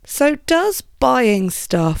So does buying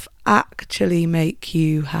stuff actually make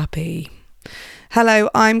you happy? Hello,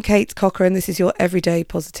 I'm Kate Cocker and this is your Everyday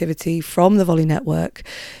Positivity from the Volley Network.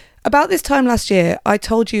 About this time last year, I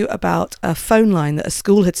told you about a phone line that a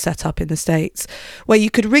school had set up in the States where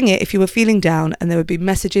you could ring it if you were feeling down and there would be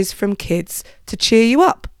messages from kids to cheer you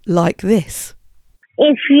up, like this.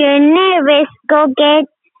 If you're nervous, go get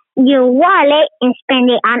your wallet and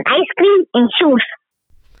spend it on ice cream and shoes.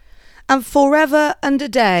 And forever and a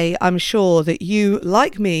day, I'm sure that you,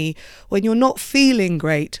 like me, when you're not feeling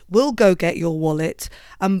great, will go get your wallet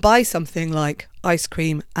and buy something like ice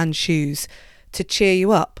cream and shoes to cheer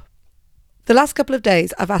you up. The last couple of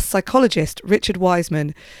days, I've asked psychologist Richard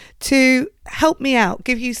Wiseman to help me out,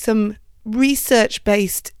 give you some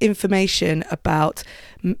research-based information about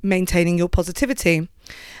maintaining your positivity.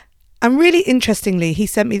 And really interestingly, he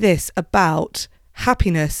sent me this about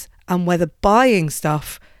happiness and whether buying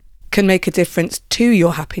stuff can make a difference to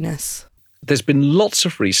your happiness. There's been lots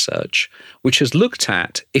of research which has looked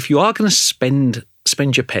at if you are going to spend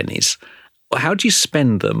your pennies, how do you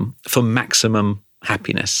spend them for maximum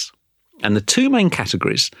happiness? And the two main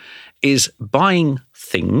categories is buying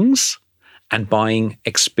things and buying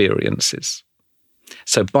experiences.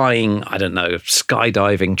 So buying, a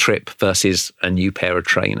skydiving trip versus a new pair of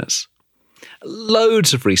trainers.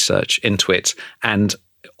 Loads of research into it, and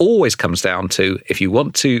always comes down to, if you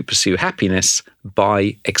want to pursue happiness,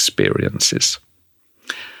 buy experiences.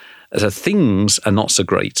 So things are not so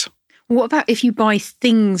great. What about if you buy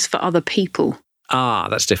things for other people?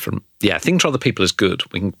 That's different. Yeah, things for other people is good.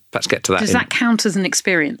 We can perhaps get to that. Does that count as an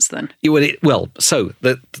experience then?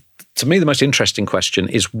 To me, the most interesting question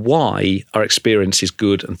is why are experiences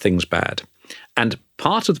good and things bad? And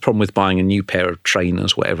part of the problem with buying a new pair of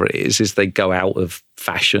trainers, whatever it is they go out of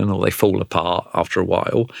fashion or they fall apart after a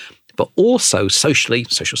while. But also socially,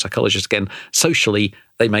 social psychologists again, socially,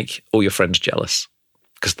 they make all your friends jealous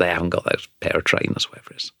because they haven't got that pair of trainers,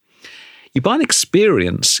 whatever it is. You buy an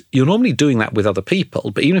experience, you're normally doing that with other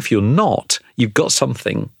people, but even if you're not, you've got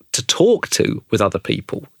something to talk to with other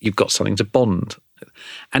people. You've got something to bond.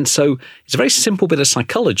 And so it's a very simple bit of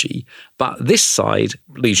psychology, but this side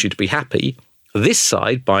leads you to be happy. This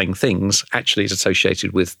side, buying things, actually is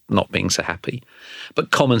associated with not being so happy.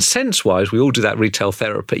 But common sense-wise, we all do that retail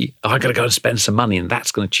therapy. I've got to go and spend some money and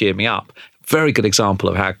that's going to cheer me up. Very good example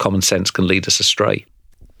of how common sense can lead us astray.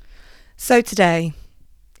 So today,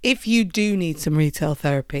 if you do need some retail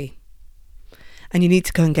therapy and you need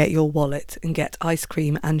to go and get your wallet and get ice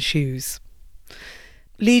cream and shoes,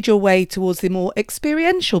 lead your way towards the more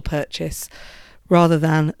experiential purchase rather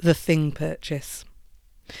than the thing purchase.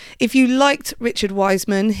 If you liked Richard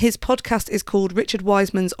Wiseman, his podcast is called Richard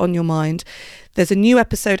Wiseman's On Your Mind. There's a new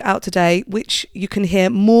episode out today which you can hear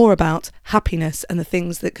more about happiness and the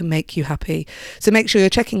things that can make you happy. So make sure you're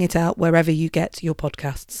checking it out wherever you get your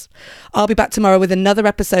podcasts. I'll be back tomorrow with another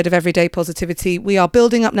episode of Everyday Positivity. We are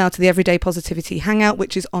building up now to the Everyday Positivity Hangout,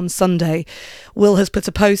 which is on Sunday. Will has put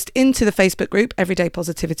a post into the Facebook group, Everyday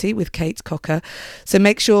Positivity with Kate Cocker. So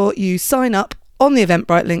make sure you sign up on the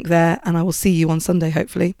Eventbrite link there, and I will see you on Sunday,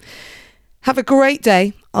 hopefully. Have a great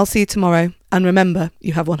day. I'll see you tomorrow. And remember,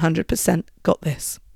 you have 100% got this.